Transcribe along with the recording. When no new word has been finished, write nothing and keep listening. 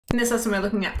In this lesson, we're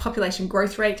looking at population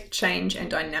growth rate, change, and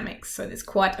dynamics. So there's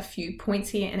quite a few points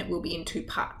here, and it will be in two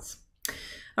parts.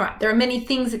 All right, there are many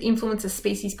things that influence a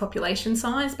species population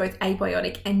size, both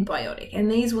abiotic and biotic,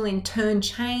 and these will in turn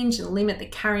change and limit the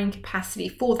carrying capacity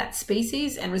for that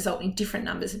species and result in different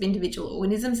numbers of individual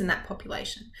organisms in that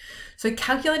population. So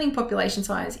calculating population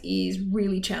size is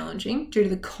really challenging due to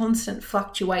the constant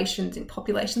fluctuations in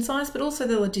population size, but also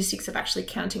the logistics of actually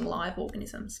counting live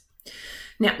organisms.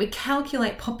 Now, we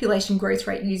calculate population growth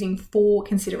rate using four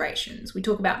considerations. We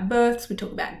talk about births, we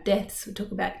talk about deaths, we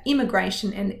talk about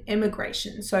immigration and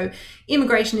emigration. So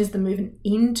immigration is the movement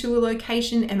into a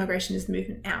location, emigration is the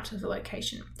movement out of a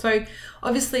location. So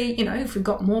obviously, if we've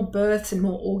got more births and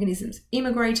more organisms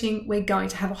immigrating, we're going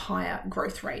to have a higher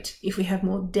growth rate. If we have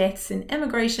more deaths and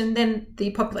emigration, then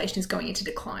the population is going into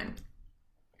decline.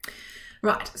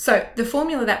 Right, so the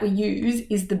formula that we use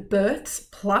is the births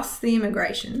plus the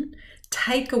immigration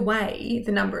take away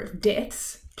the number of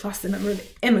deaths plus the number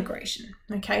of emigration,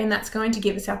 okay? And that's going to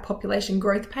give us our population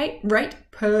growth rate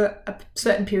per a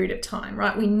certain period of time,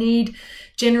 right? We need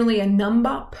generally a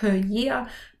number per year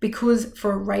because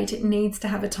for a rate, it needs to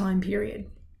have a time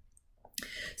period.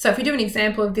 So if we do an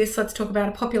example of this, let's talk about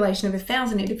a population of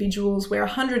 1,000 individuals where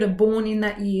 100 are born in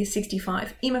that year,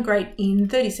 65 immigrate in,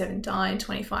 37 die, and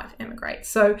 25 emigrate.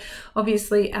 So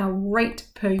obviously our rate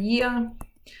per year,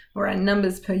 or our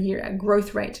numbers per year, our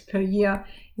growth rate per year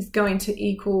is going to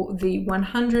equal the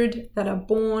 100 that are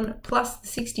born plus the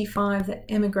 65 that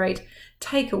emigrate,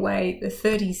 take away the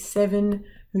 37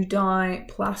 who die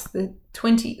plus the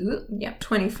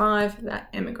 25 that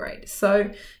emigrate.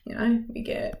 So, we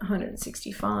get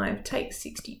 165, take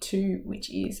 62, which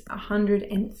is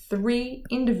 103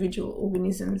 individual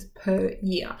organisms per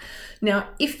year. Now,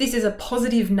 if this is a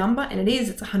positive number, and it is,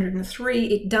 it's 103,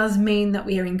 it does mean that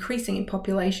we are increasing in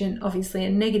population. Obviously, a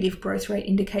negative growth rate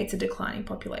indicates a declining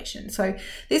population. So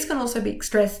this can also be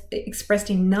expressed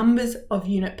in numbers of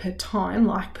unit per time,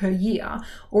 like per year,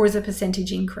 or as a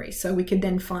percentage increase. So we could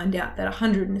then find out that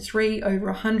 103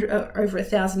 over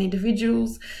 1,000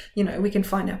 individuals, we can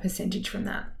find our percentage from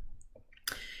that.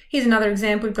 Here's another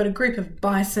example. We've got a group of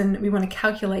bison. We want to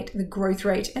calculate the growth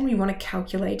rate, and we want to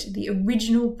calculate the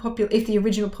original if the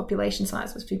original population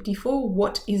size was 54,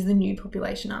 what is the new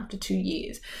population after 2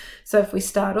 years? So if we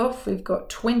start off, we've got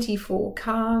 24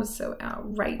 calves, so our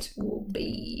rate will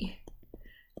be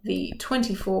the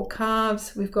 24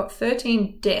 calves. We've got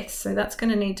 13 deaths, so that's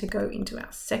going to need to go into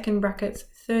our second brackets.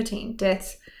 13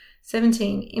 deaths,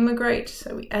 17 immigrate,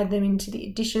 so we add them into the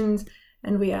additions,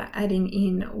 and we are adding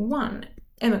in 1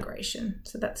 emigration,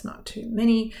 so that's not too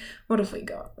many. What have we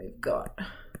got? We've got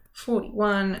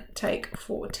 41, take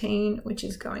 14, which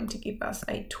is going to give us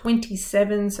a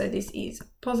 27, so this is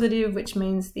positive, which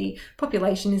means the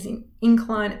population is in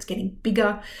incline, it's getting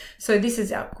bigger. So this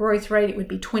is our growth rate. It would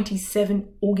be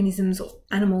 27 organisms or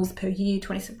animals per year,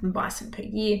 27 bison per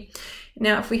year.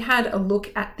 Now, if we had a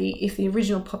look at if the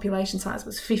original population size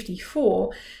was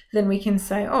 54, then we can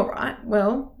say, all right,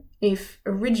 well, if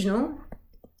original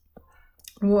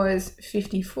was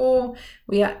 54,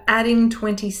 we are adding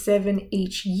 27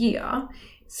 each year.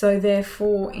 So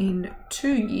therefore, in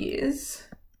 2 years,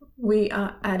 we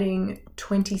are adding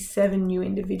 27 new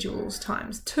individuals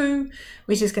times 2,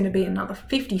 which is going to be another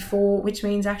 54, which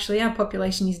means actually our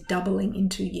population is doubling in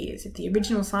 2 years. If the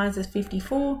original size is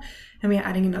 54, and we are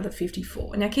adding another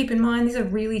 54. Now keep in mind, these are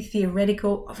really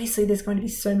theoretical. Obviously, there's going to be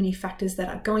so many factors that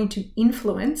are going to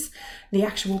influence the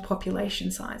actual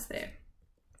population size there.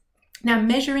 Now,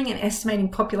 measuring and estimating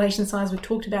population size we've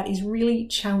talked about is really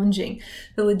challenging.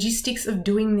 The logistics of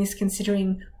doing this,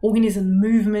 considering organism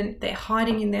movement, they're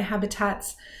hiding in their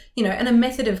habitats, and a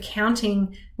method of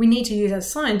counting we need to use as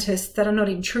scientists that are not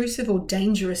intrusive or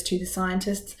dangerous to the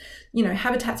scientists.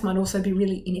 Habitats might also be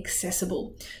really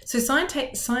inaccessible. So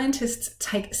scientists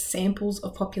take samples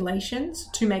of populations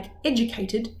to make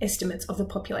educated estimates of the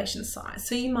population size.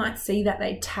 So you might see that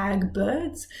they tag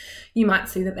birds. You might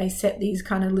see that they set these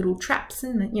kind of little traps,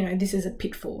 and this is a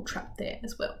pitfall trap there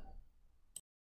as well.